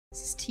Is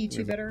this tea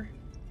too bitter?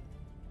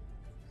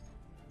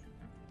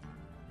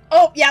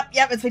 Oh, yep,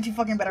 it's way too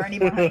fucking bitter. I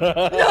need more honey.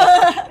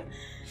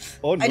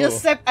 Oh no. I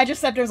just sipped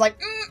it was like,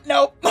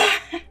 nope.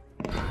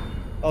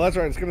 Oh, that's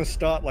right. It's gonna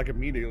start like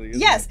immediately.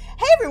 Yes. It?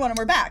 Hey everyone, and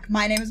we're back.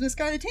 My name is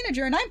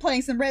MissScarletTanager, and I'm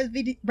playing some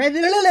Resident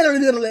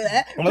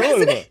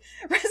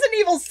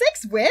Evil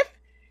 6 with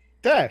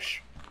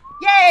Dash.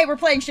 Yay! We're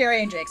playing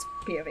Sherry and Jake's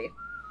POV.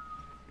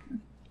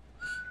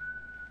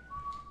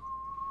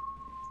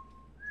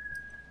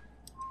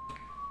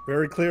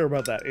 Very clear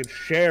about that. It's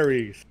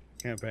Sherry's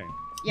campaign.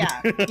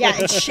 Yeah,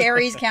 it's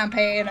Sherry's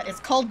campaign. It's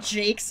called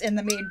Jake's in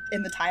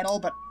the title,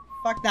 but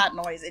fuck that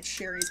noise. It's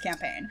Sherry's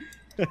campaign.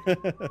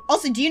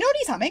 Also, do you know what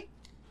he's humming?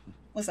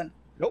 Listen.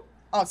 Nope.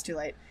 Oh, it's too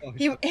late. Oh,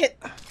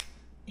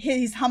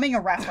 he's humming a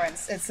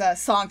reference. It's a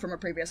song from a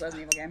previous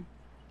Resident Evil game.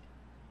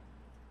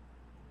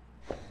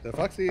 The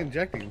fuck's he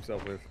injecting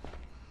himself with?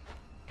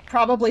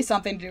 Probably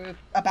something to do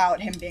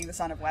about him being the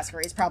son of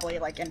Wesker. He's probably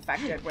like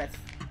infected with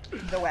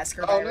the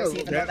Wesker virus,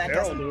 even though that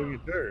doesn't. Doing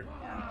it too.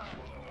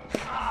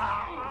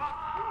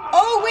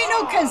 Oh wait,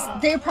 no,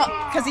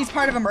 because he's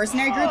part of a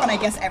mercenary group, and I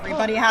guess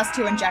everybody has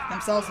to inject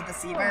themselves with the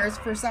C virus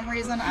for some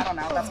reason. I don't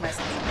know. That's my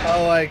assumption.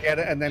 Oh, I get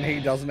it. And then he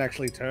doesn't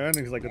actually turn.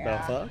 He's like, what the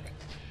fuck?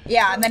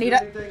 Yeah, and then he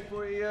does.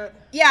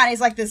 Yeah, and he's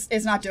like, this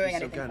is not doing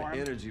anything for him.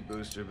 Energy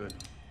booster, but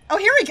oh,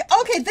 here we go.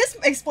 Okay, this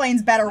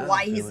explains better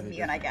why he's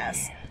immune, I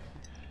guess.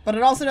 But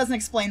it also doesn't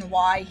explain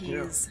why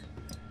he's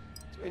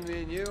between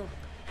me and you,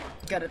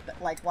 good at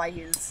like why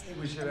he's. I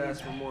think we should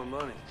ask for more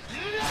money.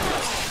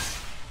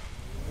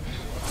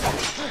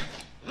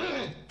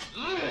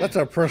 That's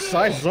a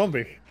precise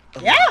zombie.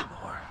 Yeah.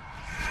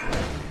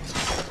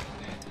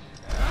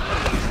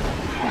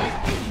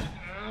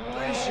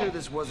 Are you sure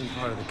this wasn't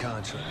part of the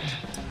contract?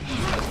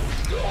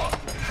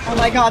 Oh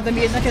my god, the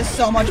music is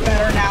so much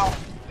better now.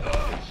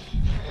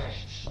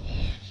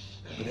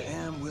 But I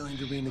am willing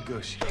to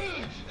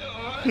renegotiate.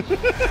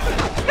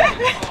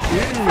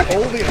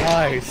 All the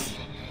eyes.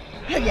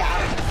 Yeah.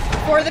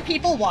 For the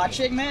people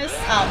watching this,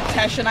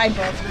 Tesh and I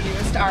both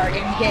reduced our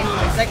in-game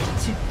music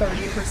to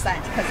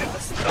 30%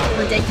 because of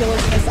the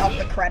ridiculousness of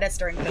the credits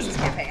during Chris's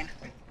campaign.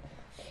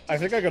 I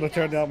think I gotta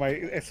turn down my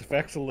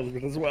SFX a little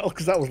bit as well,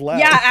 because that was loud.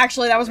 Yeah,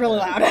 actually, that was really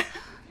loud. If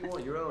you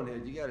want your own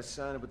head, you gotta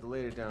sign up with the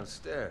lady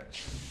downstairs.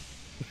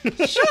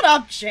 Shut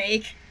up,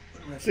 Jake.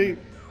 See,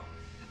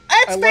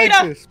 it's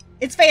Feta. Like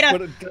it's Feta.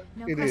 But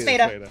it is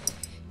Feta.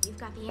 You've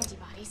got the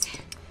antibodies.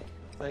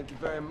 Thank you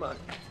very much.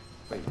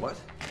 Wait, what?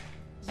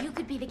 You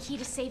could be the key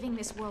to saving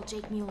this world,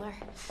 Jake Mueller.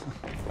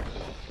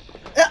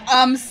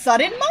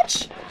 Sudden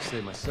much?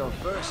 Save myself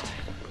first.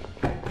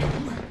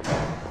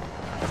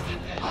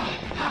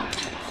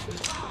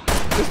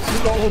 This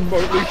does not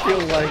remotely feel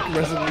like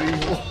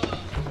Resident Evil.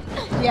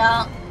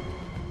 Yeah.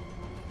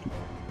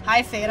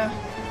 Hi, Feta.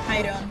 How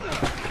you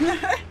doing?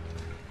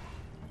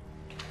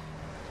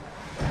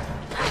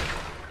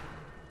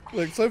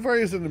 Like, so far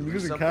he's an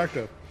amusing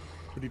character,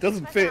 but he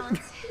doesn't fit. I'm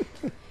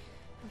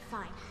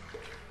fine.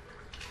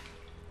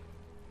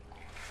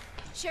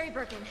 Sherry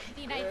Birkin,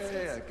 the United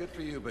States. Yeah, good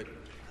for you, but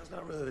that's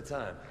not really the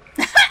time.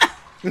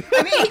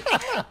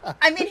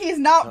 I mean, he's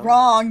not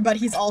wrong, but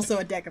he's also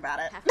a dick about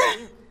it.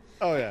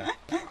 Oh yeah.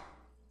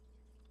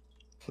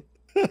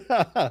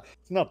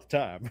 It's not the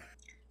time.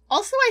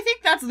 Also, I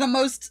think that's the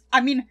most.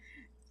 I mean,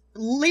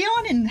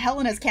 Leon in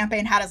Helena's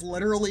campaign had us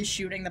literally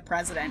shooting the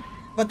president.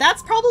 But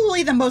that's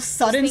probably the most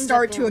sudden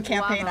start to a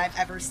campaign I've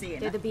ever seen.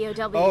 They're the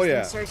BOWs. Oh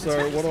yeah.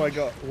 So what do I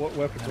got? What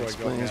weapons do I got?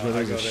 Explains why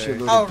there's a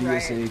shitload of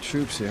BSA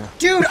troops here.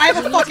 Dude, I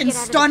have a fucking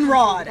stun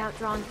rod.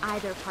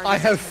 I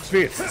have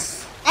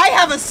fists. I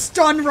have a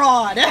stun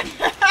rod.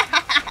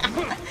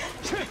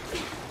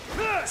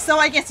 So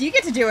I guess you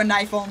get to do a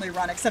knife-only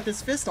run, except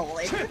it's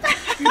fist-only.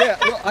 Yeah,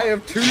 well, I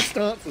have two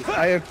stances.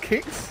 I have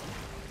kicks,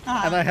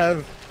 and I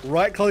have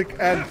right-click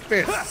and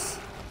fists.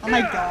 Oh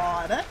my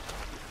god.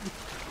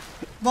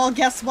 Well,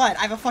 guess what?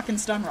 I have a fucking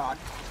stun rod.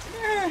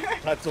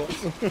 That's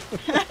awesome.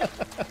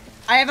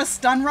 I have a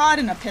stun rod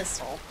and a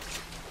pistol.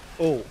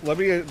 Oh, let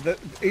me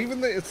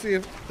see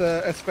if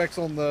the aspects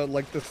on the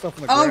the stuff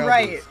on the ground. Oh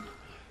right.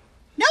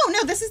 No,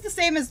 this is the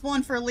same as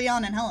one for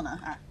Leon and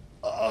Helena.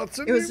 Oh, it's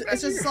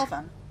just a cell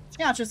phone.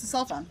 Yeah, it's just a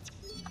cell phone.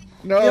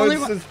 No,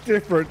 it's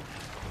different.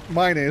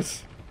 Mine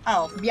is.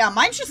 Oh, yeah,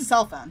 mine's just a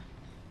cell phone.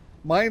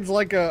 Mine's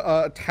like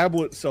a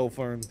tablet cell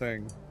phone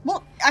thing.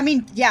 Well, I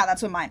mean, yeah,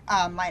 that's what mine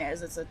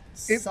is. It's a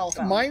cell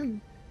phone.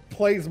 Mine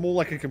plays more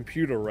like a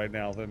computer right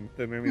now than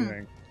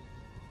anything.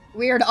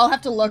 Weird. I'll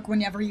have to look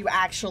whenever you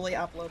actually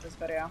upload this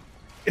video.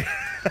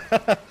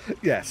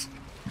 Yes.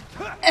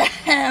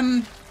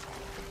 Ahem.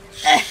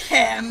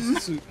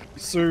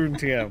 Soon,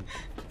 TM.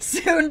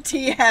 Soon,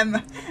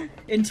 TM.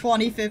 In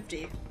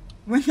 2050,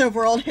 when the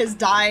world has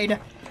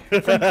died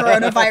from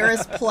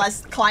coronavirus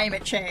plus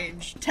climate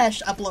change,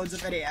 Tesh uploads a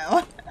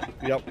video.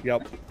 Yep.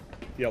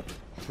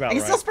 I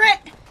can still sprint!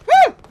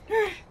 Woo!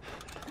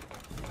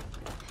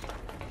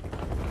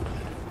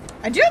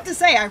 I do have to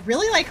say, I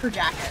really like her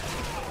jacket.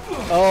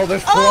 Oh,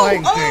 this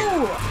flying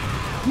thing.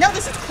 No,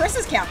 this is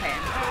Chris's campaign.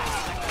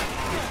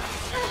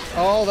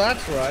 Oh,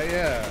 that's right,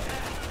 yeah.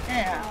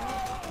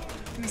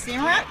 see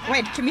him around?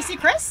 Wait, can we see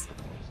Chris?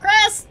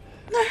 Chris!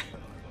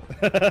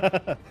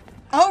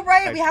 Oh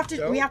right, we have to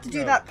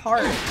do that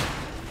part.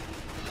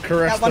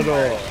 Caress the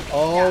door. Part.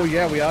 Oh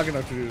yeah, we are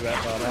gonna have to do that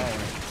part, aren't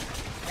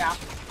we? Yeah.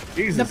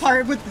 Jesus.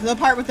 The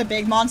part with the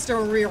big monster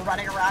where we were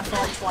running around for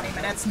like 20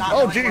 minutes, not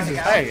knowing where to Jesus!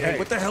 go. Hey!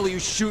 What the hell are you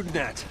shooting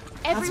at?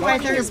 Everyone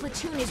in this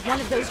platoon is one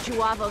of those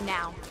Juavo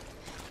now.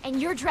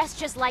 And you're dressed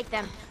just like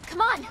them. Come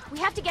on, we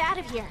have to get out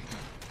of here.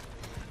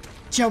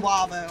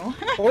 Juavo.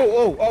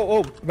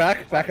 Oh!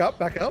 Back up!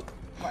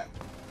 What?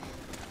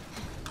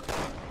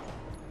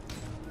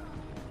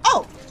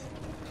 Oh!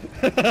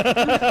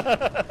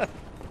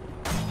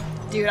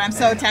 Dude, I'm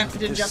so tempted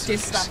to just do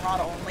stun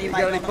rod only.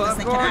 Like, none of this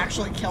thing can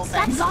actually kill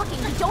Stop things. talking,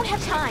 we don't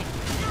have time.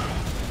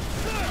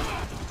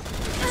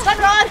 Stun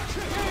rod!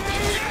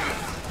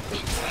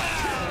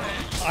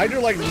 I do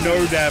like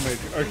no damage.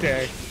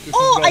 Okay. This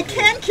Oh, is I not good.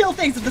 can kill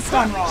things with the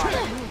stun rod.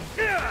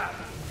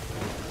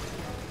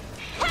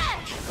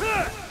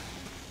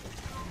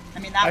 I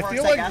mean, that I works,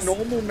 feel I like guess.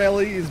 normal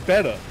melee is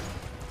better.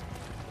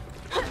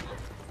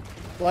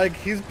 Like,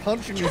 his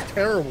punching is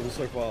terrible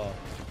so far.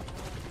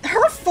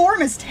 Her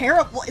form is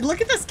terrible.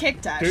 Look at this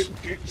kick, Tesh.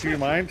 Do you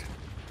mind?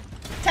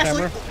 Tesh,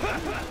 Camera? look.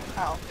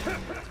 Oh.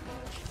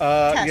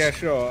 Tesh, Yeah,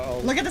 sure.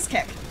 look at this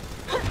kick.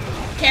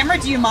 Camera,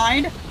 do you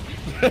mind?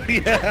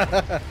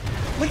 Yeah.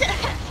 Look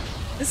at.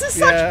 This is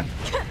such. Yeah.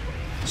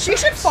 She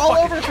should fall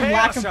fucking over from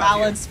lack of chaos out here.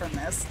 balance from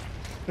this.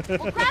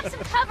 We'll grab some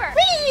cover.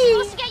 Whee!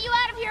 We're supposed to get you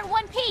out of here in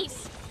one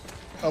piece.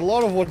 A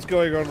lot of what's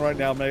going on right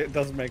now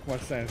doesn't make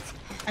much sense.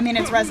 I mean,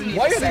 it's Resident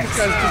Why Evil do 6. these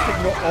guys just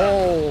ignore?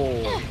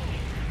 Oh.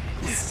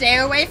 Stay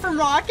away from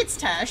rockets,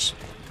 Tesh.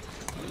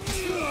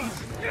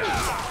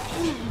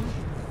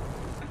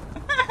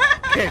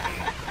 Kick.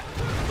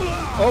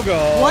 Oh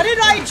god. What did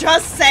I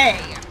just say?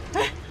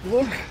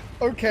 Look.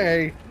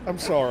 Okay. I'm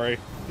sorry.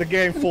 The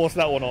game forced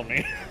that one on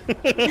me.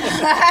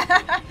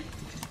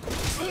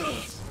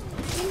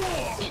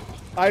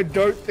 I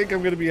don't think I'm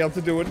going to be able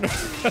to do a no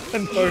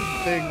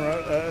thing,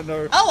 right?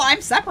 No. Oh,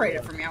 I'm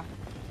separated from you.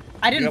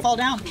 I didn't Yep. fall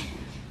down.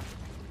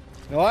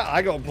 No,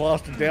 I got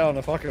blasted down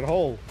a fucking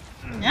hole.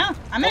 Yeah,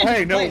 I'm Oh, in a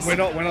hey, different no,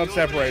 place. we're not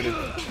separated.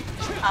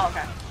 Oh,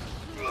 okay.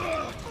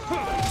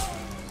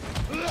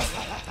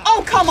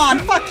 Oh, come on,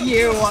 fuck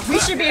you. We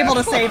should be able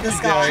to save this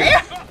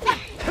guy.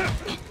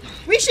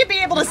 We should be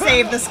able to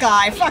save this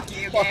guy. Fuck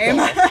you, game.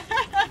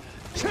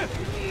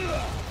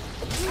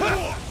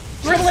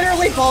 We're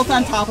literally both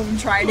on top of him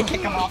trying to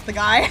kick him off the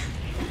guy.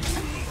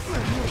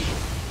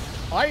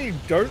 I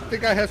don't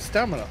think I have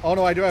stamina. Oh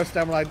no, I do have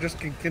stamina. I just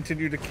can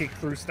continue to kick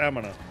through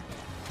stamina.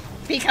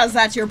 Because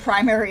that's your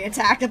primary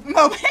attack at the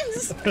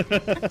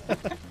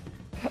moment.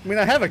 I mean,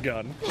 I have a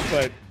gun,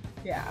 but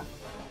Yeah.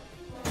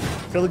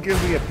 till it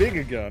gives me a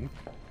bigger gun.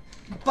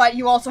 But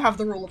you also have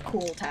the rule of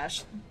cool,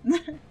 Tesh.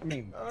 I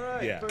mean,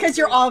 Alright, yeah. Because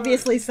you're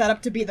obviously set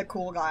up to be the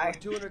cool guy.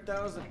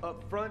 200,000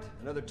 up front,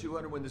 another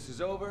 200 when this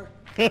is over.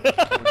 And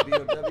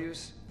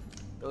BOWs,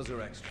 those are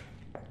extra.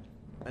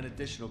 An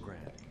additional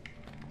grand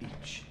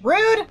each.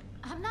 Rude!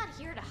 I'm not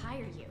here to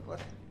hire you. What?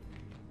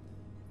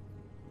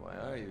 Why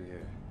are you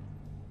here?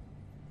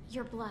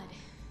 Your blood.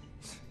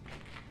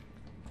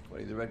 What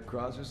are you, the Red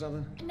Cross or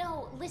something?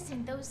 No,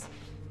 listen, those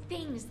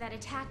things that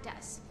attacked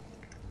us.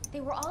 They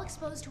were all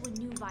exposed to a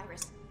new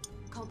virus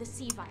called the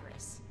C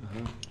virus.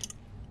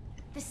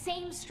 The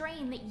same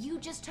strain that you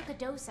just took a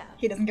dose of.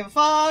 He doesn't give a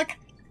fuck.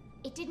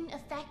 It didn't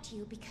affect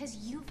you because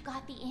you've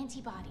got the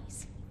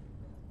antibodies.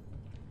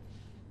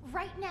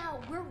 Right now,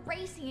 we're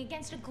racing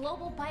against a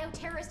global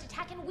bioterrorist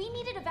attack and we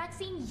needed a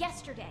vaccine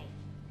yesterday.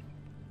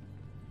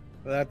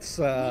 That's,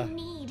 We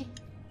need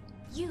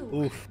you.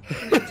 oof.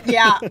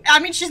 Yeah, I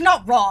mean, she's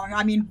not wrong.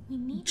 I mean, We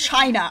need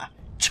China.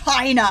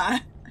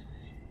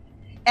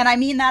 And I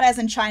mean that as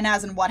in China,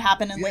 as in what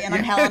happened in Leon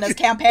and Helena's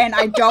campaign.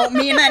 I don't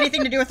mean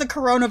anything to do with the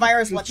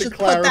coronavirus. Let's to just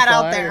put that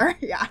out clarify. there.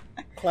 Yeah.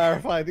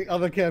 Clarify, the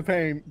other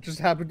campaign just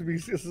happened to be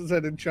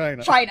said in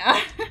China. China.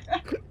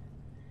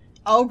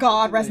 Oh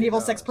god, Resident Evil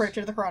 6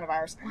 predicted the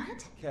coronavirus.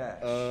 What? Cash.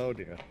 Oh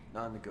dear.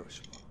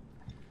 Non-negotiable.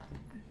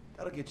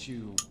 That'll get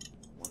you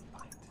 1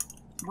 pint.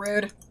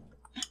 Rude.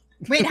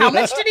 Wait, how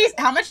much did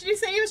he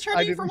say he was I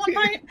charging you for didn't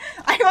 1 hear. pint?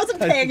 I wasn't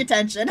paying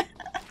attention.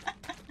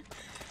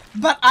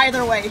 But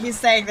either way, he's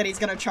saying that he's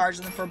gonna charge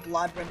them for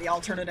blood when the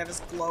alternative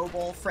is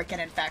global frickin'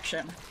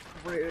 infection.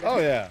 Rude. Oh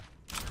yeah.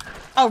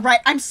 Oh, right.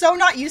 I'm so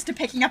not used to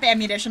picking up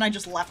ammunition, I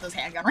just left those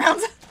handgun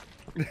rounds.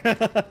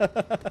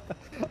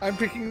 I'm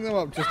picking them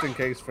up just in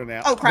case for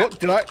now. Oh, crap. What,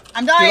 did I?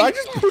 I'm dying. Did I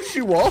just push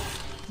you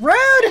off? Rude!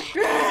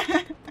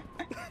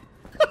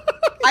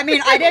 I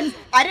mean, I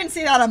didn't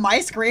see that on my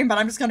screen, but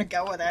I'm just gonna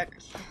go with it.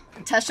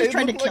 Tesh just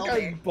tried to looked kill like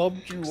I me.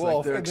 bumped you Looks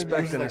off. like they're and then it was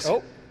expecting like, us.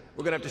 oh.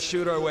 We're gonna have to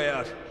shoot our way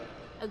out.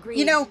 Agreed.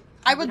 You know,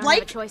 I We would don't like...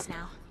 have a choice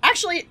now.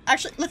 Actually,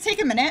 let's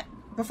take a minute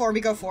before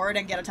we go forward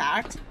and get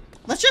attacked.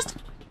 Let's just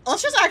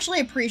actually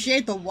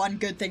appreciate the one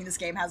good thing this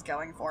game has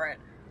going for it.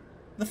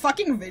 The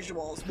fucking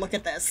visuals. Look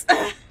at this.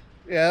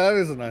 Yeah, that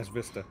is a nice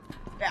vista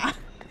Yeah.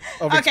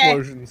 of Okay.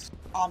 explosions.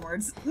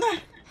 Onwards.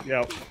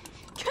 Yep.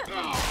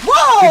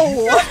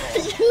 Whoa!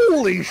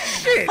 Holy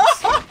shit!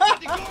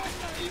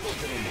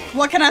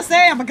 What can I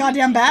say? I'm a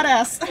goddamn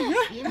badass.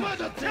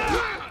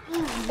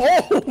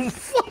 Oh,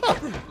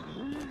 fuck!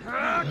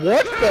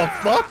 What the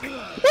fuck?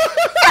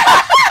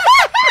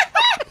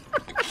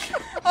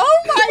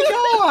 Oh my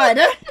god!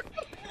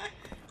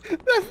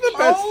 That's the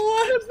best.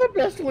 Oh That's the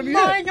best one yet.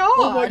 my god.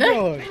 Oh my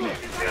god.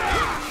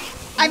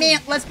 I mean,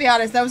 let's be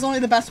honest, that was only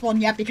the best one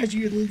yet because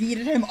you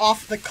leaded him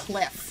off the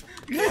cliff.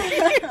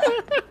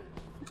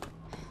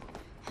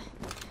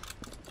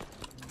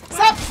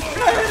 Sup?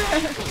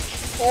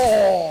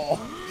 Oh.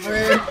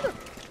 Rude.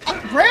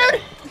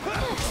 Rude!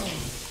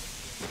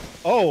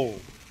 Oh.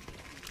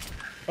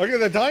 Okay,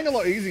 they're dying a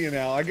lot easier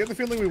now. I get the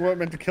feeling we weren't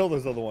meant to kill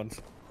those other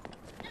ones.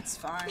 It's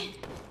fine.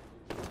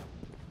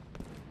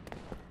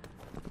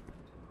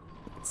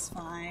 It's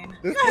fine.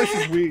 This place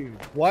is weird.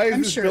 Why is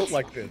I'm this sure built it's-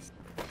 like this?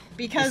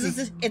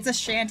 Because it's a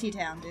shanty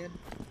town, dude.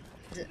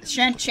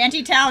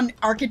 Shanty town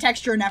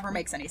architecture never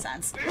makes any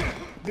sense.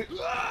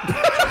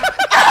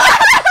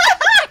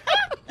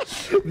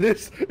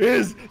 This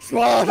is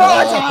Sparta!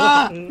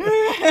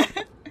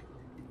 Sparta!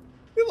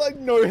 Like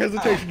no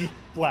hesitation, just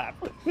flap.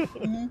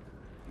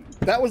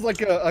 That was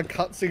like a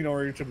cutscene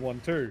oriented one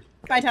too.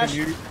 Bye, Tosh.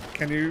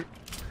 Can you?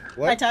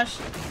 What? Bye, Tosh.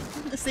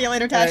 See you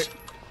later, Tosh. Hey,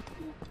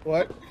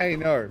 what? Hey,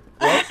 no.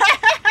 What?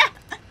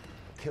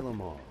 Kill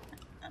them all.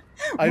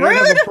 I don't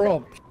have Rude! a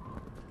prompt.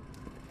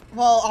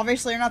 Well,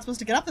 obviously you're not supposed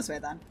to get up this way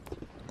then.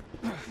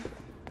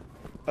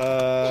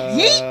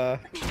 Yeet!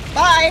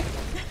 Bye!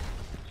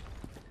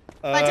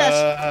 Bye,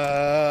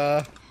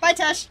 Tesh. Bye,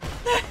 Tesh.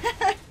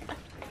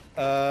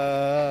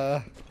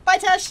 Bye,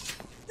 Tesh.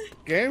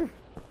 Game?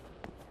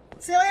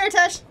 See you later,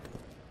 Tesh.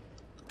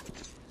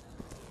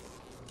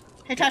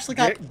 Hey, Tesh, look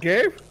up.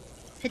 Game?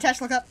 Hey,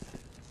 Tesh, look up.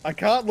 I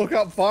can't look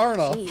up far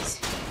enough. Jeez,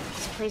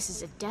 this place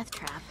is a death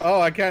trap.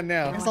 Oh, I can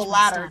now. There's a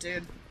ladder,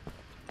 dude.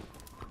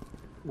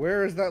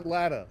 Where is that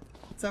ladder?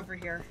 It's over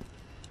here.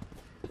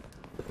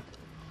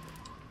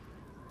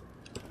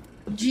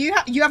 Do you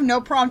have no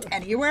prompt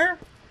anywhere?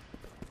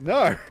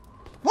 No.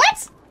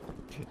 What?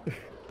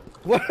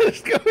 What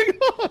is going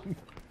on?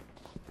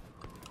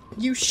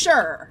 You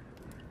sure?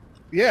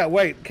 Yeah,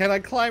 wait. Can I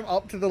climb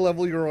up to the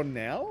level you're on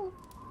now?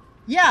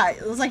 Yeah,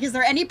 it was like, is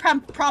there any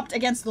prompt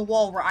against the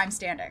wall where I'm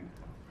standing?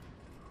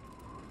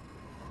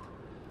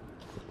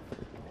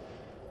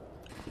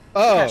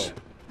 Oh. Tesh.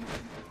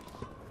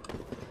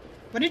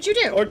 What did you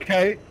do?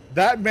 Okay,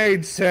 that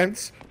made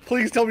sense.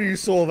 Please tell me you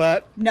saw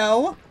that.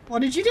 No. What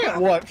did you do?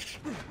 Watch.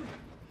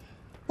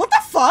 What the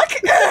fuck?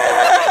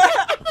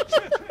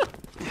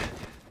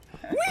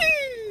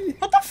 Whee!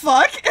 What the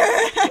fuck?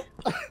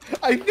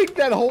 I think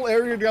that whole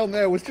area down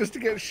there was just to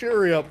get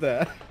Sherry up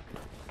there.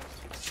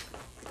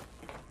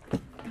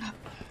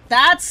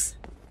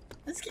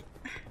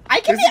 I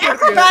can be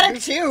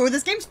acrobatic too.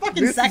 This game's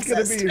fucking This sexist.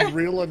 is gonna be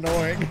real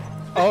annoying.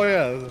 Oh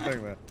yeah, there's a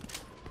thing there.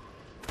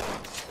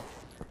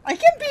 I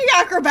can be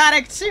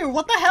acrobatic too.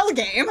 What the hell,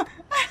 game?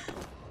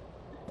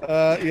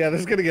 Yeah, this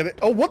is gonna get it.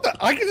 Oh, what the?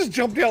 I can just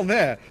jump down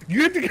there.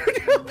 You have to go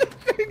down the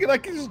thing, and I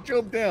can just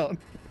jump down.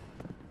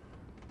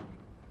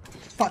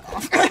 Fuck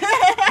off.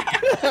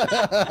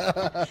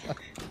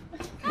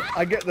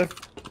 I get the.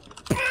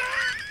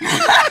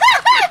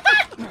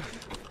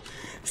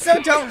 So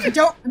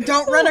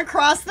don't run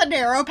across the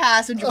narrow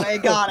passageway.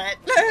 Got it.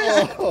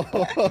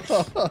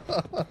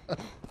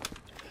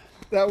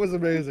 That was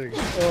amazing.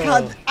 Oh.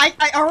 God,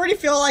 I already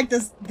feel like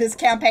this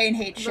campaign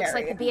hates Sherry. Looks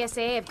like the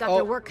BSA have got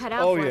their work cut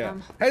out for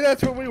them. Hey,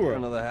 that's what we were.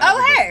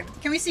 Oh hey,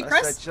 can we see Last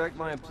Chris? I checked,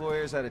 my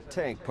employers had a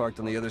tank parked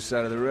on the other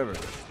side of the river.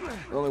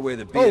 The only way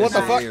the Oh, what the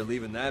BSA fuck? are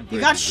leaving that You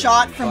bridge got is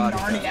shot in from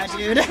body Narnia, bags.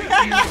 dude.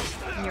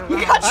 You're You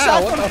right. got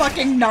shot what from the-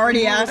 fucking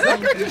Narnia.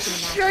 That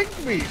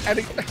shanked me, and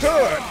it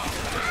hurt.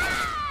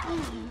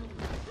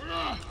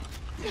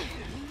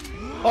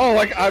 Oh,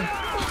 like I'm.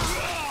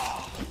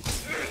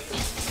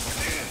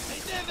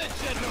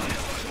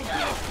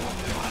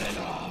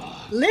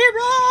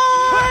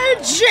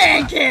 Leroy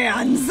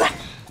Jenkins.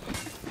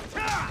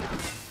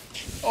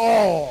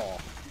 Oh.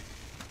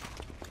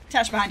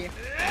 Tash behind you.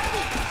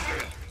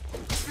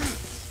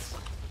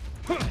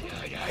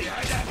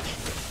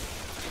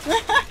 Ow,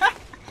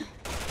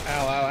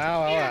 ow,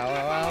 ow, ow, ow,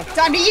 ow, ow.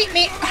 Time to eat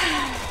me.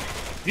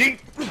 Yeet.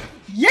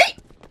 Yeet.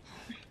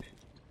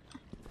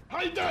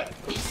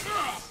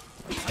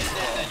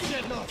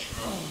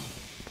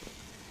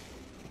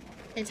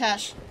 Hey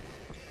Tash.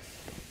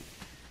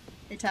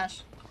 Hey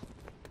Tash.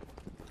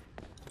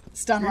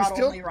 Stun You're rod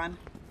still- only run.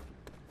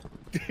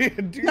 Do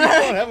you not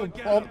have a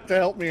pump to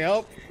help me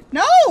out?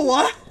 No!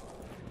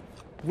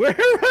 Where am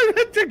I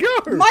meant to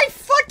go? My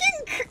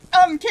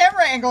fucking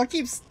camera angle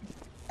keeps.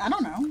 I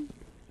don't know.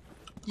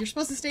 You're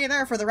supposed to stay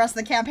there for the rest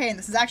of the campaign.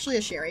 This is actually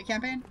a Sherry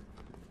campaign.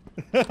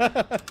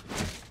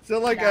 So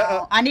like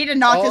No, I need to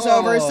knock this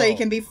over so you Oh.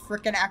 can be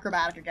freaking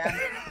acrobatic again.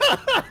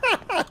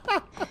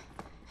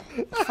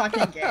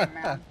 Fucking game,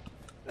 man.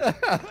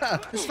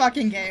 This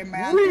fucking game,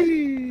 man.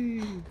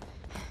 Whee!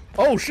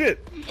 Oh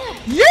shit!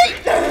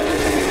 Yeet!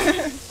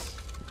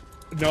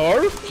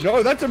 No,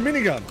 no, that's a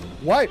minigun.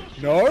 Why?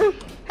 No.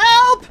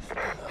 Help!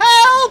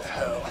 Help!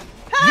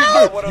 You,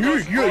 one of you,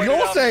 those you're boarded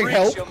up saying freaks,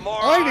 help. you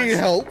I morons. need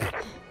help.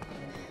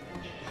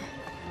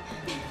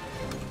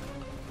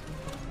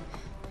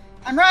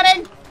 I'm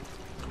running.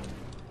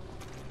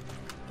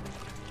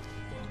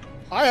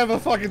 I have a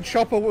fucking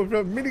chopper with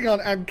a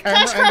minigun and camera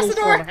Tash, cross angles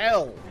the door. from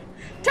hell.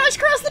 Tash,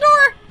 cross the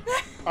door.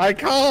 I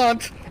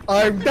can't.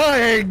 I'm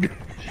dying.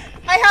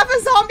 I have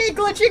a zombie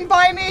glitching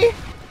by me.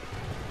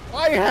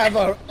 I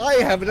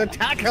have an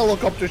attack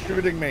helicopter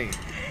shooting me.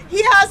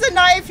 He has a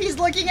knife. He's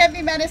looking at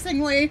me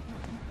menacingly.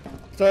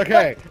 It's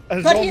okay.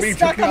 But A he's zombie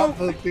stuck took on out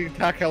the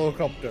attack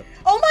helicopter.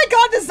 Oh my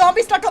god, the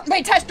zombie stuck on-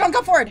 Wait, Tash, don't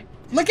go forward.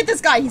 Look at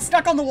this guy. He's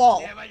stuck on the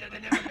wall.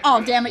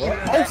 Oh, damn it. You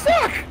Oh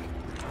fuck!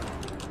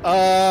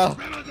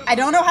 I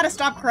don't know how to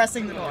stop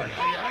caressing the door.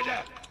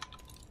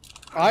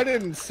 I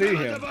didn't see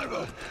him.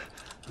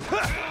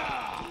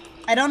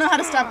 I don't know how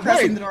to stop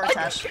pressing Wait, the door, I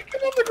Tash. kicked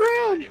him on the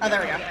ground. Oh,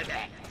 there we go.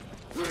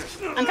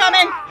 I'm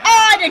coming.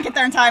 Oh, I didn't get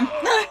there in time.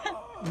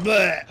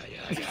 Bleh.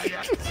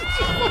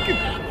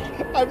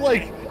 Fucking- I'm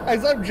like,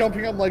 as I'm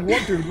jumping, I'm like,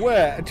 what dude,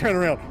 where? And turn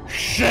around,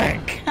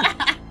 shank!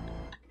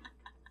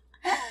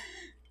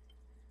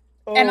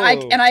 And Oh.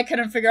 I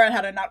couldn't figure out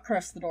how to not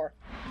caress the door.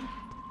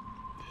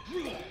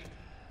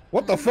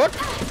 What the fuck?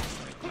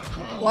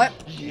 What?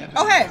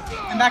 Oh, hey.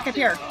 I'm back up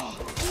here.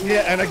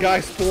 Yeah, and a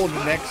guy spawned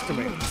next to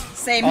me.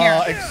 Same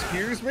here.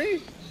 Excuse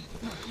me?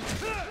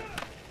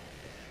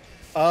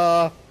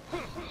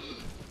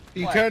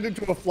 He What? turned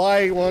into a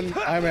flying one.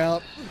 I'm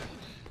out.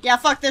 Yeah,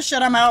 fuck this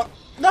shit. I'm out.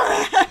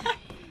 Must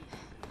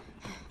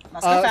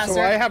go faster.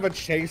 So I have a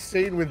chase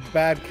scene with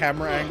bad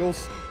camera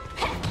angles.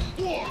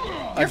 You're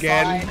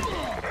Again. fine.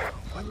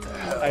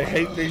 I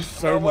hate these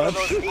so One of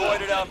much. those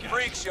boarded up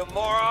freaks, you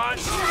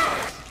morons.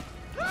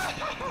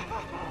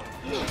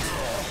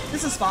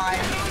 This is fine.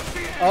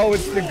 Oh,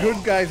 it's the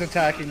good guys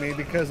attacking me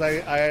because I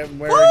am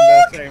wearing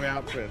the same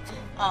outfit.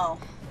 Oh.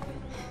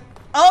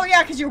 Oh,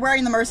 yeah, because you're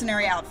wearing the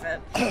mercenary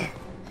outfit.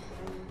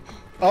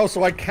 Oh,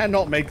 so I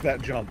cannot make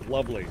that jump.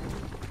 Lovely.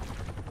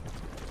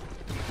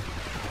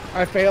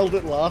 I failed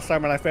it last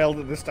time and I failed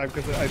it this time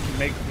because it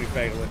makes me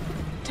fail it.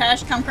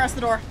 Tash, come across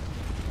the door.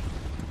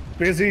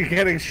 Busy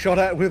getting shot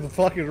at with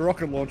fucking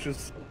rocket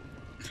launchers.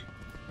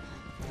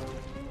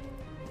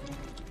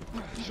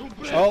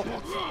 Oh,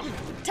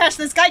 Tash,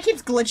 this guy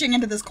keeps glitching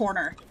into this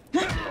corner.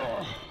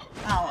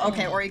 Oh,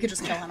 okay, or you could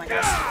just kill him, I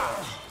guess.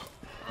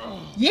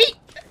 Yeet!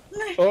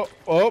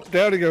 oh,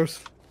 down he goes.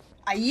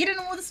 I yeeted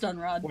him with a stun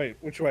rod. Wait,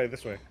 which way?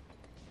 This way.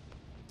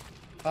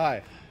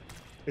 Hi.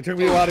 It took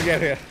me a while to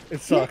get here.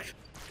 It sucked.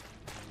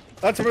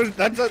 That's a gun.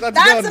 That's a minigun.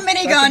 That's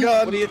a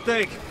gun. What do you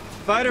think?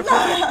 Fight or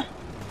flight?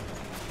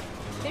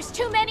 There's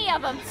too many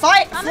of them.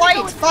 Fight! I'm gonna Flight!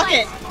 go with Fuck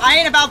flight. it! I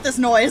ain't about this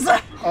noise.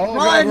 Oh,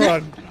 Run!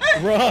 God,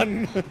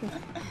 run!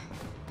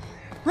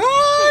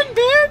 Run,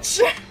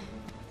 bitch!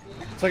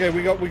 It's okay.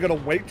 We gotta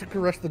wait to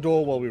caress the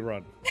door while we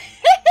run.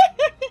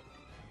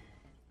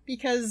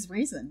 Because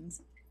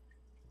reasons.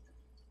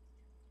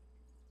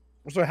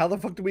 So how the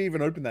fuck do we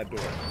even open that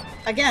door?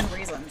 Again,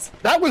 reasons.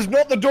 That was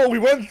not the door we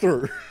went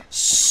through.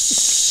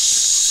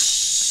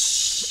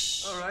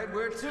 All right,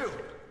 where to?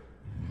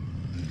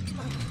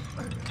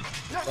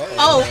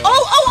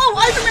 Oh,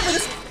 I remember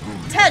this.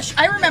 Tesh,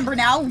 I remember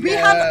now. We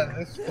have.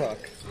 This fuck.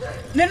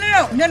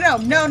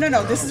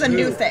 No. This is a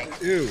new thing.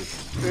 Ew.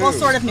 Well,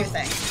 sort of new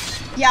thing.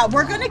 Yeah,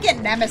 we're gonna get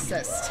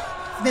Nemesis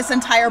this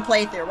entire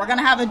playthrough. We're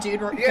gonna have a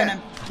dude. We're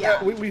gonna.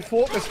 Yeah. We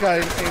fought this guy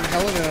in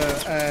Helena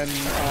and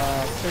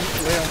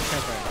Prince Leon's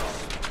campaign.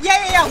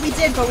 Yeah, we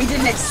did, but we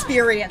didn't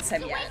experience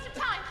him yet.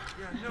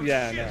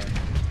 Yeah, no.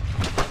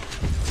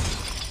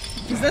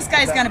 Because this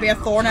guy's gonna be a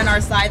thorn in our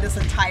side this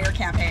entire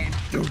campaign.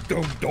 Don't.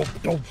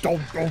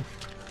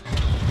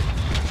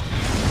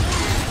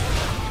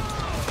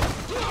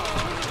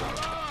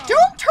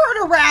 Don't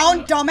turn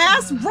around,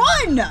 dumbass!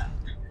 Run!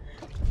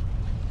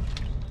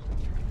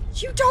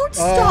 You don't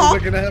Oh, stop!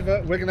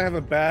 we're gonna have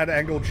a bad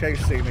angle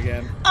chase scene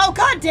again. Oh,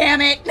 god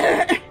damn it!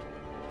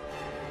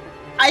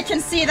 I can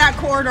see that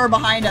corridor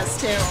behind us,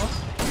 too.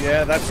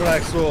 Yeah, that's what I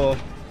saw.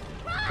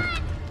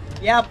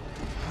 Yep.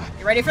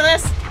 You ready for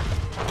this?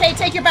 Okay,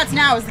 take your bets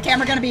now. Is the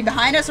camera gonna be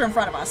behind us or in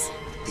front of us?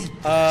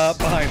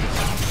 Behind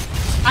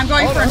us. I'm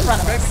going for in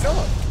front of maybe us.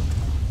 not.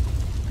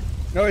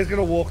 No, he's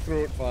gonna walk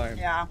through it fine.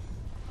 Yeah.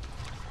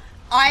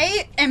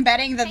 I am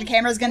betting that the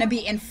camera's gonna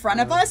be in front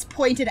of us,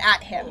 pointed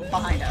at him,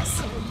 behind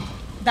us.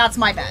 That's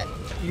my bet.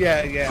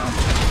 Yeah.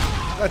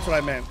 That's what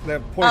I meant. The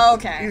point. Oh,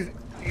 okay.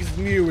 He's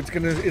new. It's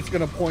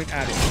gonna point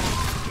at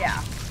him.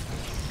 Yeah.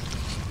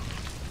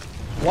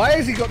 Why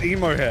has he got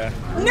emo hair?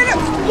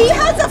 No, he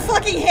has a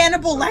fucking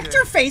Hannibal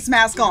Lecter face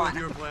mask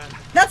on.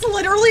 That's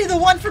literally the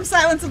one from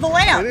Silence of the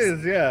Lambs. It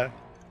is, yeah.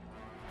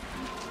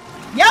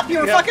 Yep, you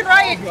were Yep. fucking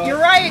right. Oh, God. You're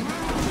right.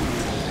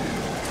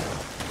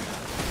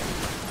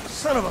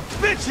 Son of a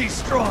bitch, he's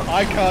strong.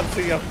 I can't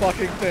see a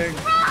fucking thing.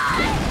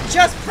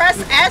 Just press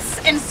S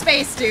and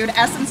space, dude.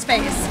 S and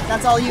space.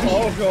 That's all you need.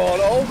 Oh god,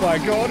 oh my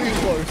god, he's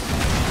close.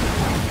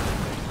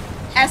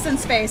 S and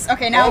space.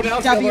 Okay, now Oh, now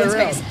it's W the and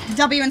other way space.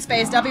 W and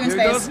space. W and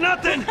Here goes space.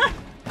 nothing.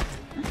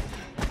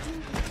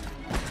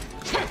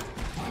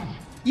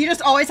 You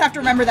just always have to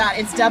remember that.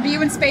 It's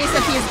W in space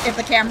if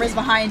the camera's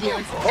behind you.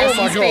 It's S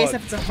in space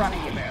if it's in front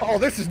of you. Oh,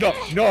 this is not.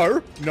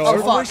 No. Oh,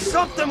 fuck. Always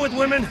something with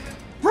women.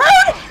 Rude!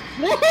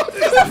 He's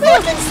a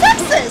fucking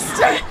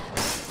sexist!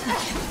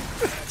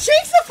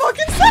 Jake's a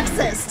fucking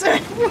sexist!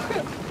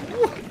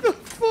 What the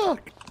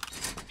fuck?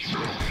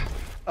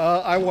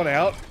 I want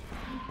out.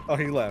 Oh,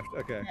 he left.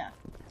 Okay. Yeah.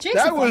 Jake's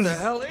That a was. What the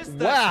hell is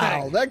that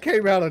Wow, thing? that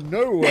came out of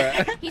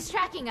nowhere. He's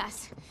tracking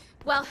us.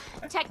 Well,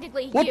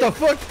 technically, What you. the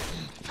fuck?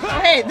 Oh,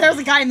 hey, there's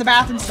a guy in the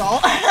bathroom stall.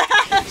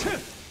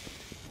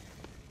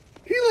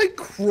 He like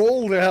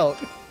crawled out.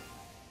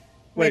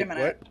 Wait a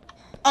minute. What?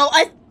 Oh,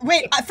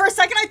 wait. For a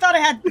second, I thought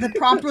the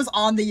prompt was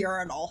on the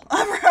urinal.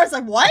 I was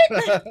like, what?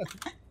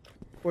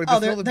 Wait, Oh,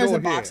 there's there's door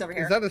a box over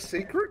here. Is that a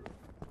secret?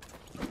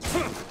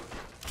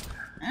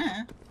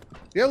 Eh.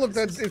 Yeah, look,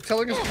 it's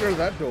telling us to go to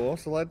that door,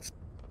 so let's...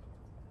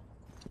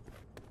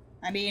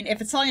 I mean, if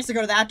it's telling us to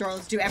go to that door,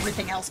 let's do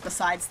everything else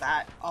besides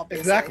that,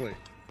 obviously. Exactly.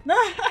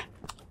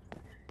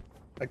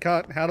 I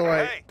can't, how do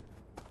I...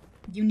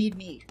 You need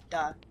me,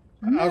 duh.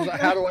 I was like,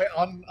 how do I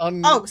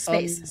Oh,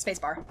 space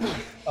bar.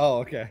 Oh,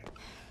 okay.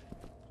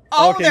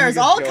 Oh, Okay, there's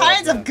you can all go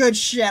kinds up of good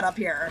shit up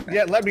here.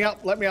 Yeah, let me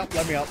up.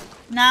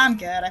 Nah, I'm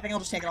good. I think I'll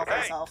just take it all for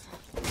myself.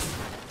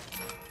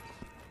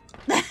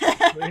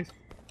 Please.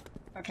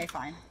 Okay,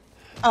 fine.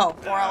 Oh,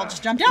 or I'll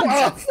just jump down.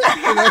 Oh,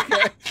 fucking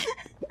okay.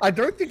 I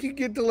don't think you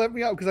get to let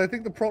me up, because I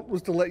think the prompt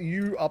was to let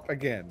you up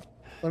again.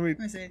 Let me... Let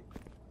me see.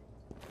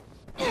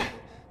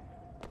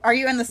 Are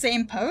you in the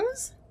same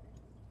pose?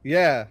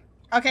 Yeah.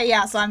 Okay,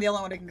 yeah, so I'm the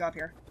only one who can go up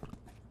here.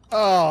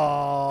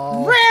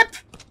 Oh. RIP!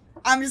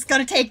 I'm just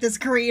gonna take this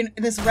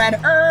red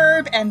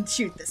herb and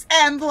shoot this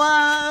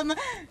emblem.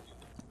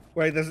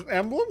 Wait, there's an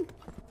emblem?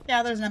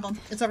 Yeah, there's an emblem.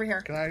 It's over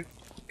here. Can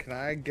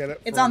I get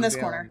it? It's from on this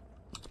down? corner.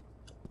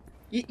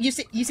 You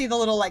see the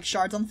little like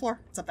shards on the floor?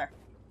 It's up there.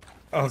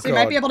 Oh, So you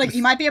might be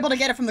able to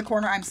get it from the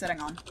corner I'm sitting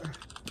on.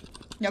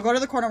 No, go to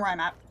the corner where I'm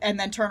at, and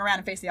then turn around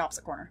and face the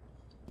opposite corner.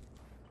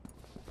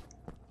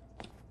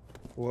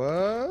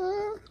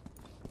 What?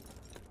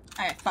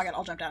 Alright, fuck it,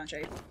 I'll jump down and show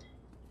you.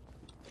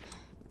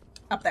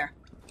 Up there.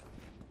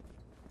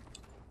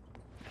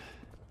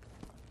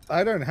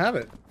 I don't have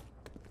it.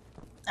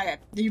 Okay,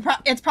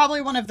 it's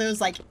probably one of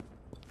those like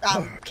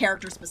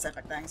character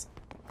specific things.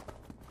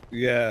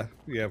 Yeah,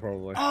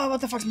 probably. Oh,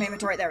 what the fuck's my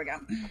inventory? There we go.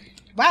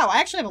 Wow, I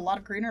actually have a lot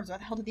of green herbs. Where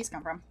the hell did these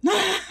come from?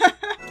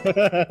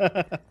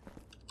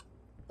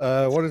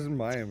 What is in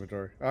my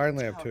inventory? I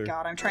only have 2. Oh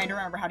god, I'm trying to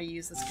remember how to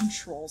use this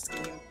control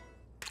scheme.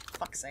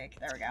 Fuck's sake.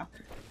 There we go.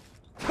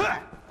 Okay.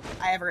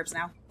 I have herbs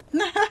now.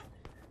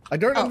 I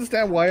don't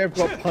understand why I've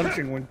got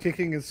punching when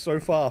kicking is so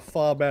far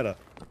better.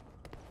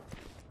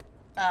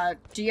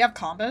 Do you have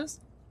combos?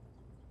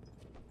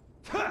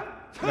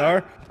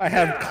 No, I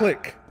have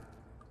click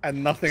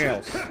and nothing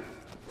else.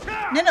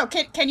 No,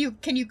 can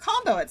you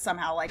combo it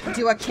somehow? Like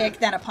do a kick,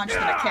 then a punch,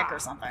 then a kick or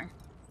something?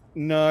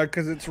 No,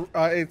 because it's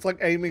like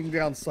aiming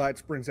down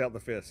sights brings out the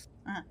fist.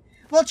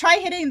 Well, try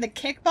hitting the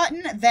kick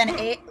button, then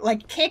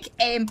kick,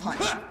 aim,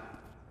 punch.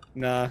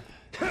 Nah,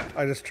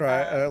 I just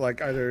try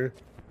like I do.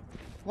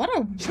 What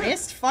a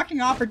missed fucking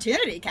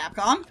opportunity,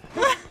 Capcom.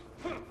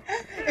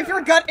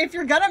 If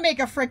you're gonna make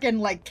a frickin'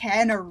 like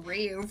Ken or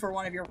Ryu for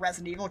one of your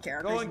Resident Evil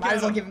characters, you might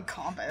as well give him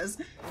combos.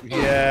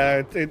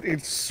 Yeah,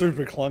 it's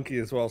super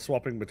clunky as well,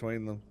 swapping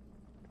between them.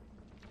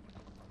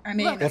 I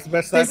mean, What's the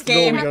best? this That's the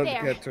door game. we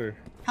gotta get to.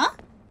 Huh?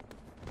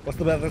 What's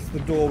the best? That's the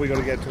door we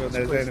gotta get to, and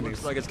there's enemies.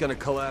 Looks like it's gonna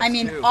collapse. I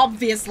mean, too.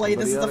 obviously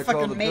this is Somebody the oughta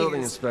call fucking the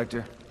building maze.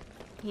 inspector.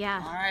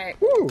 Yeah. All right.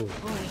 Woo!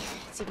 Boy,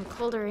 it's even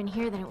colder in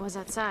here than it was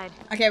outside.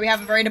 Okay, we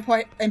have a very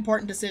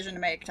important decision to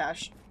make,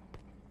 Tash.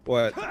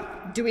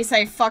 What? Do we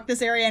say fuck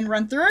this area and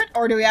run through it,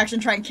 or do we actually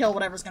try and kill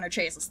whatever's gonna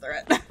chase us through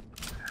it? Did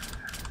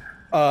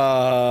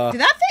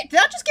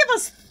that just give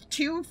us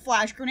 2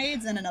 flash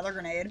grenades and another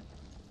grenade?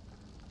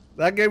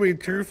 That gave me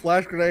 2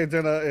 flash grenades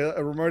and a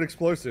remote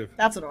explosive.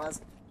 That's what it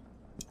was.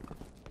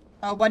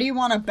 What do you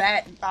want to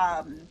bet?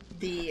 Oh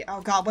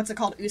god, what's it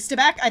called?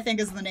 Oostabek, I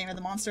think is the name of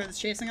the monster that's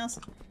chasing us.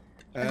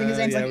 I think his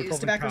name's like we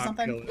probably Oostabek or can't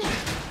something. kill it.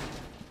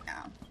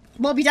 Yeah.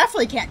 Well, we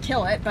definitely can't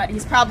kill it, but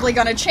he's probably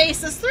gonna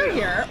chase us through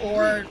here,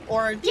 or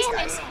these Damn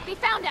guys. it! They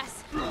found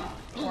us!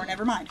 Or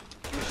never mind.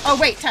 Oh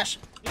wait, Tesh.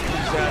 These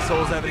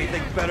assholes have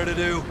anything better to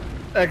do?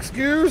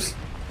 Excuse?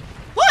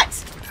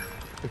 What?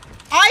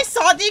 I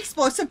saw the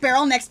explosive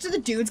barrel next to the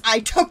dudes. I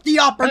took the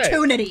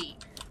opportunity.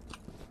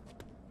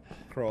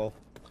 Crawl.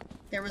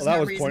 There was Well, that no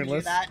was reason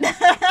pointless. to do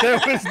that. There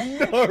was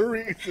no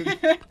reason.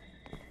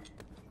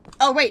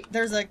 Oh wait,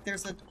 there's a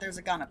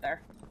gun up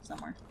there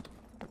somewhere.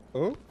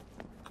 Oh,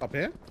 up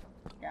here?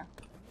 Yeah.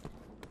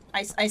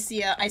 I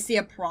see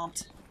a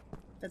prompt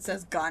that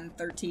says gun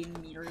 13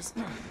 meters.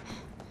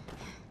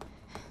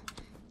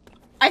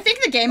 I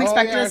think the game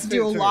expected us to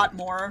do a lot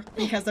more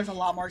because there's a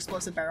lot more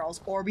explosive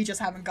barrels, or we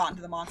just haven't gotten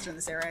to the monster in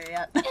this area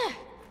yet.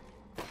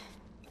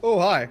 Oh,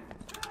 hi.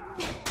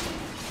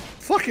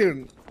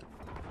 Fucking.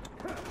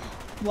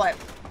 What?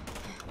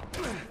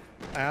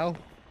 Ow.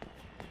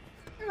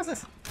 What was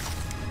this?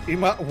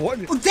 What?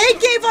 They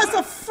gave us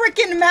a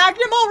freaking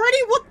magnum already?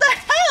 What the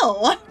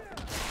kill.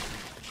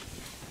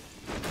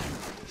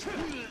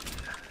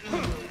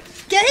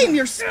 Game,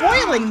 you're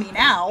spoiling me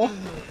now.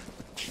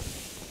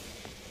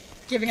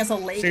 Giving us a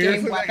late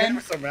game weapon.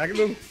 That's a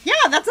magnum? Yeah,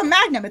 that's a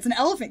magnum. It's an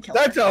elephant killer.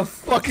 That's a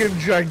fucking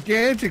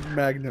gigantic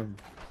magnum.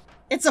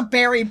 It's a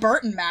Barry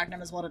Burton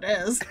magnum is what it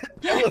is.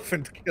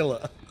 Elephant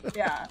killer.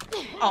 Yeah.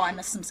 Oh, I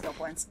missed some skill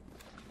points.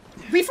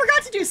 We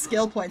forgot to do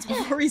skill points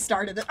before we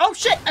started it. Oh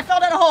shit, I fell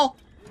down a hole.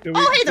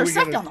 Oh hey, there's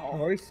stuff down the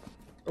hole.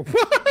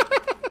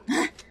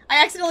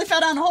 I accidentally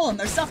fell down a hole and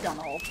there's stuff down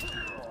the hole.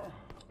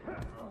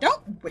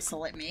 Don't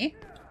whistle at me.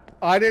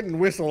 I didn't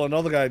whistle,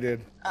 another guy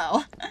did.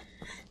 Oh.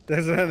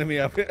 There's an enemy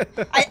up here.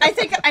 I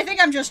think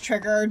I'm just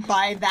triggered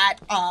by that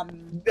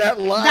that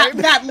line.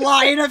 That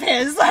line of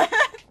his.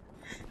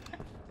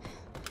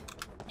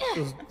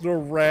 The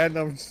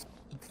random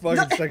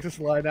fucking sexist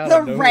line out the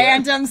of nowhere.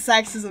 Random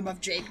sexism of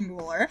Jake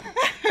Mueller.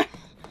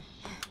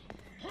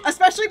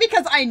 Especially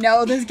because I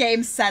know this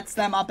game sets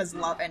them up as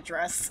love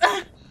interests.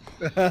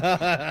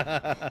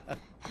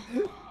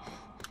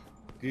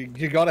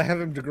 you gotta have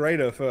him degrade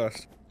her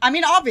first. I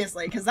mean,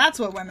 obviously, because that's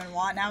what women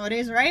want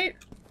nowadays, right?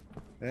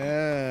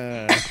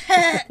 Yeah.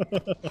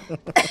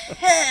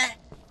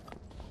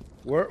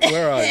 Where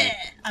are you?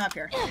 I'm up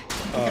here. Oh,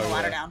 Get the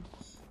ladder down.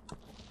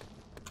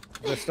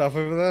 There's stuff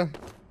over there?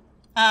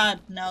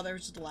 No, there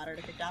was just a ladder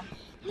to kick down.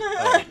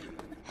 Oh.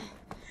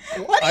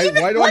 What even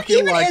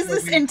is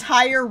this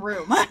entire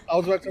room? I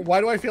was about to say, why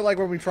do I feel like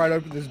when we try to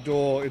open this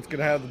door, it's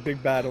gonna have the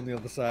big bad on the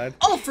other side?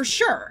 Oh, for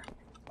sure.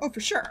 Oh,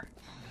 for sure.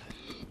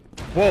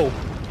 Whoa.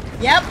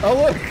 Yep. Oh,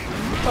 look.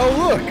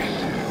 Oh, look.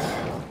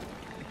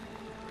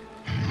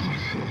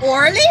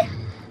 Orly?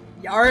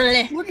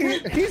 Yarly. Look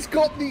at it. He's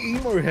got the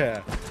emo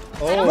hair.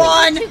 Oh.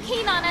 Run. Too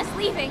keen on us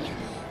leaving.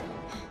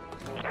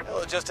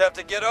 We'll just have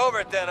to get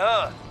over it then,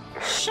 huh?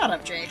 Shut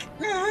up, Jake.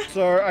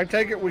 So, I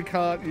take it we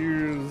can't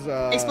use,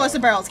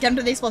 Explosive barrels. Get him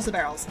to the explosive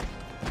barrels.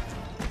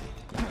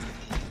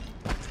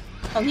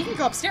 Oh, he can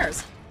go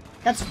upstairs.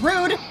 That's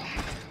rude.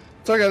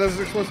 It's okay, there's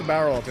an explosive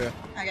barrel up here.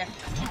 Okay.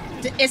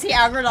 Is he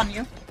aggroed on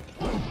you?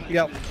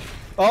 Yep.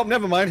 Oh,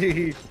 never mind.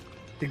 He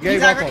gave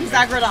He's up on He's me.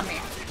 aggroed on me.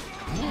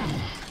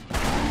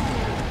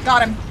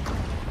 Got him.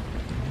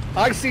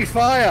 I see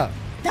fire.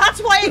 That's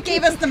why it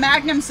gave us the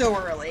magnum so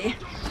early.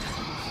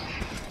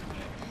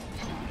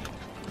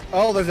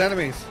 Oh, there's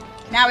enemies.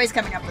 Now he's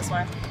coming up this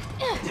way.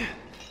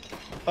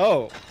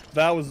 Oh,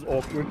 that was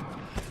awkward.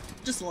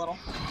 Just a little.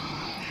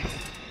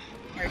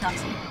 Here he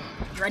comes.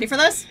 You ready for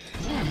this?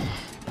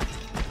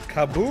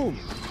 Kaboom.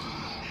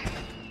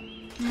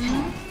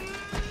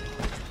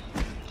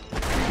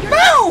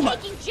 Boom!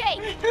 Taking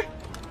Jake.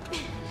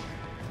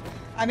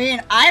 I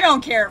mean, I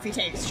don't care if he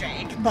takes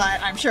Jake,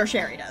 but I'm sure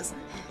Sherry does.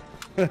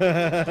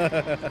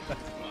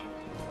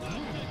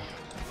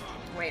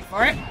 Wait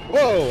for it.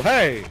 Whoa,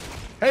 hey.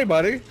 Hey,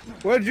 buddy.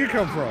 Where'd you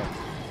come from?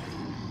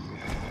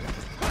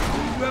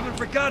 You haven't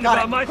forgotten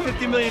Got about it. my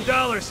 $50 million.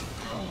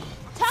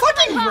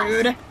 Fucking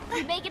rude.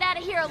 We make it out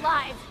of here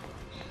alive.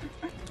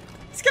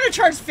 He's gonna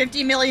charge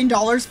 $50 million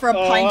for a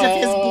pint of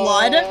his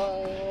blood.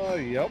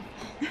 Yep.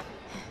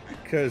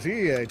 Cause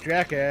he a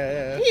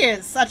jackass. He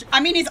is such. I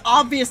mean, he's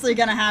obviously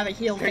gonna have a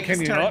heel Can face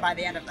you turn not? by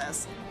the end of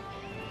this.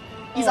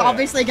 He's Oh, yeah.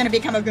 obviously gonna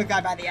become a good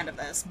guy by the end of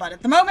this, but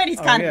at the moment, he's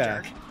kind of yeah.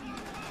 a jerk.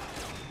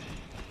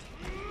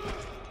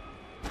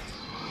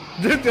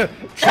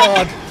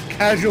 Chard,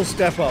 casual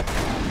step up.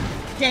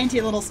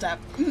 Dainty little step.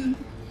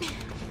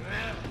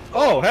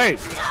 Oh, hey.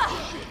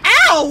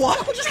 Ow!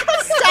 I just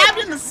got stabbed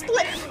in the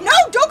split. No,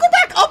 don't go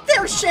back up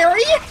there,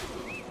 Sherry!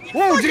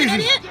 Whoa, Fucking Jesus.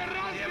 idiot!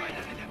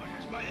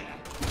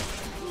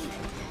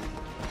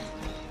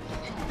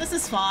 This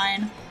is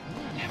fine.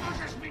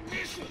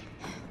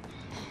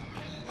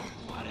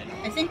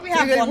 I think we See,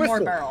 have they one more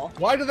whistle. barrel.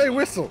 Why do they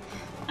whistle?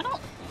 I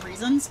don't...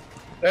 Reasons?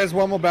 There's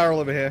one more barrel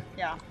over here.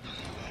 Yeah.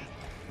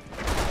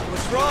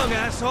 What's wrong,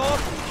 asshole?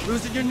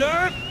 Losing your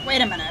nerve?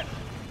 Wait a minute.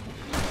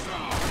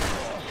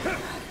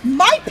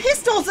 My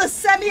pistol's a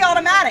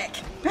semi-automatic!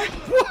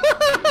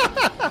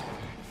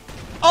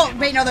 Oh,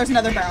 wait, no, there's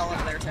another barrel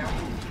over there, too.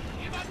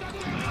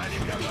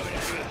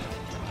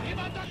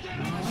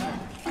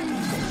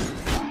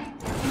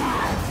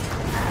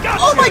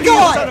 Oh my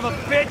god! Son of a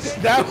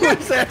bitch! That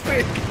was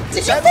epic.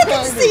 Did you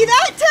fucking see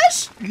that,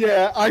 Tesh?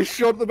 Yeah, I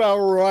shot the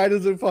barrel right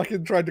as it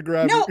fucking tried to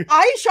grab No, me.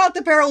 I shot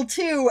the barrel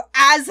too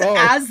as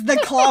the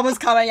claw was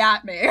coming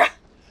at me.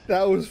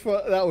 That was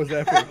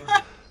epic.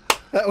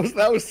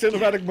 that was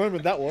cinematic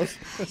moment. That was.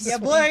 Yeah,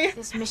 boy.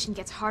 This mission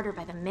gets harder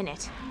by the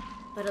minute.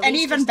 But at And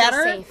least even we're still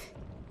better, safe.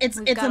 It's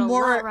We've it's got a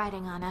more lot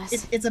riding on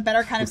us. it's a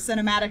better kind of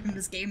cinematic than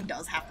this game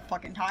does half the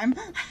fucking time.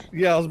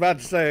 Yeah, I was about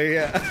to say,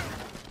 yeah.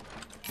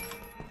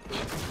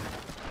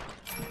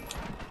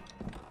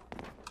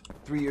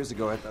 3 years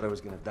ago, I thought I was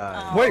gonna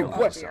die. Wait, oh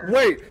what? dear.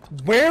 Wait,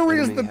 where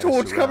is Enemy the had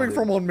torch coming surrounded.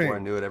 from on me? Before I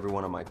knew it,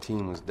 everyone on my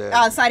team was dead.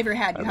 Side of your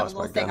head. You I have a lost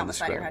little my thing gun on in the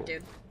side of your head,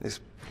 scramble. dude. This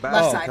Left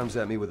bastard side. comes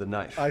at me with a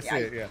knife. I see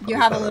it, yeah. You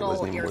have a thought it little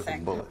wasn't even ear worth a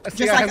thing. bullet. See,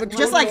 Just I like- have a just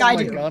torch like on I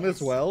my do. gun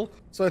as well,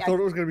 so I thought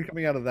it was going to be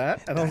coming out of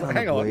that, and I was like,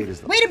 hang on.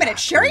 Wait a minute,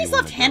 Sherry's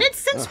left-handed?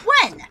 Since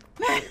when?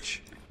 Bitch.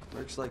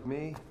 Mercs like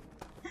me?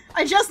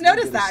 I just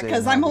noticed You're that gonna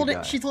because say I'm happy holding.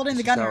 guy. She's holding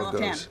the That's gun in just her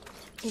how left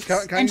it hand.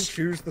 goes. Can And you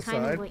choose the Kind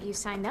of side? what you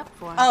signed up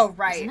for. Oh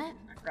right. Isn't it?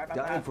 I forgot about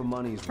Dying that. for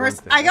money is First,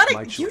 one thing. I That's gotta.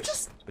 my You choice.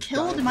 just But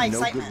killed dying my for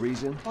excitement. No good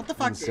reason What the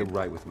fuck, doesn't sit dude?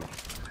 right with me.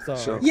 Sorry.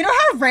 So, You know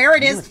how rare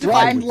it is to Right,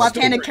 find but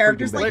left-handed stupid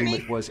characters like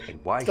Behemoth me? was and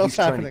why Stuff's he's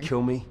trying happening. to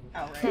kill me. Oh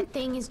right. That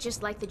thing is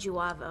just like the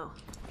Juavo,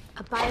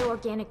 a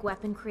bioorganic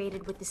weapon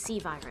created with the C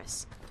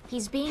virus.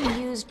 He's being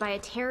used by a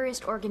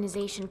terrorist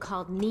organization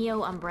called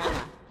Neo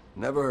Umbrella.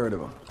 Never heard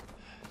of him.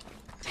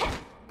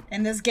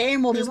 And this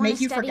game will They just want make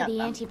to you study forget the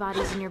them.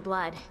 antibodies in your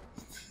blood,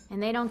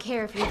 and they don't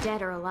care if you're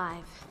dead or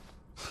alive.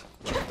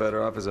 Much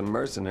better off as a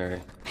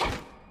mercenary.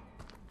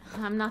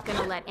 I'm not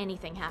gonna let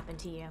anything happen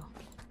to you.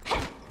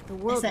 The I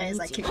world say as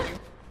I needs kick you.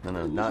 you.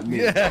 No, not me.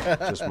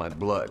 Just my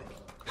blood.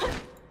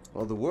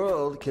 Well, the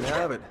world can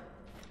have it.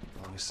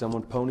 As long as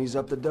someone ponies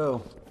up the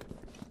dough.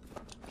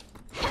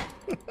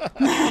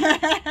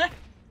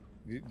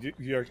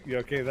 You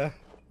okay there?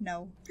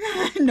 No.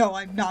 No,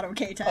 I'm not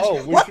okay, Tesh.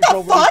 Oh, we What should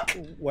the probably fuck?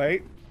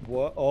 wait.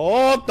 What?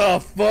 Oh, the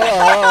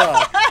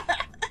fuck!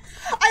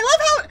 I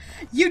love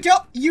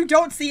how you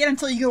don't see it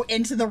until you go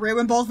into the room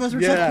and both of us are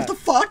just like, what the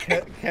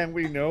fuck? Can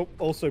we? Nope.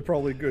 Also,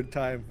 probably good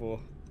time for.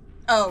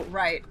 Oh,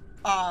 right.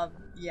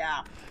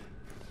 Yeah.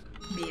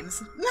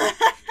 Memes.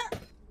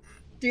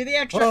 Do the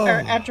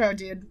intro,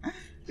 dude.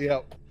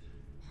 Yep.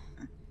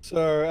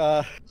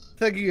 So,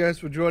 thank you guys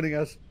for joining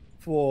us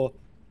for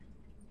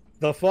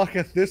the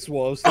fucketh this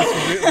was.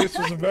 This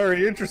was a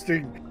very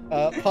interesting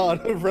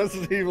part of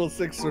Resident Evil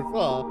 6 so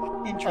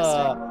far.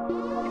 Interesting.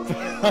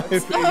 I'm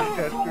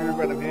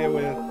TheTeshTube, and I'm here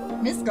with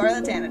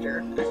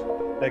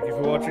MissScarletTanager. Thank you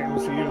for watching. We'll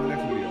see you in the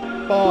next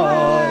video.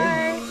 Bye.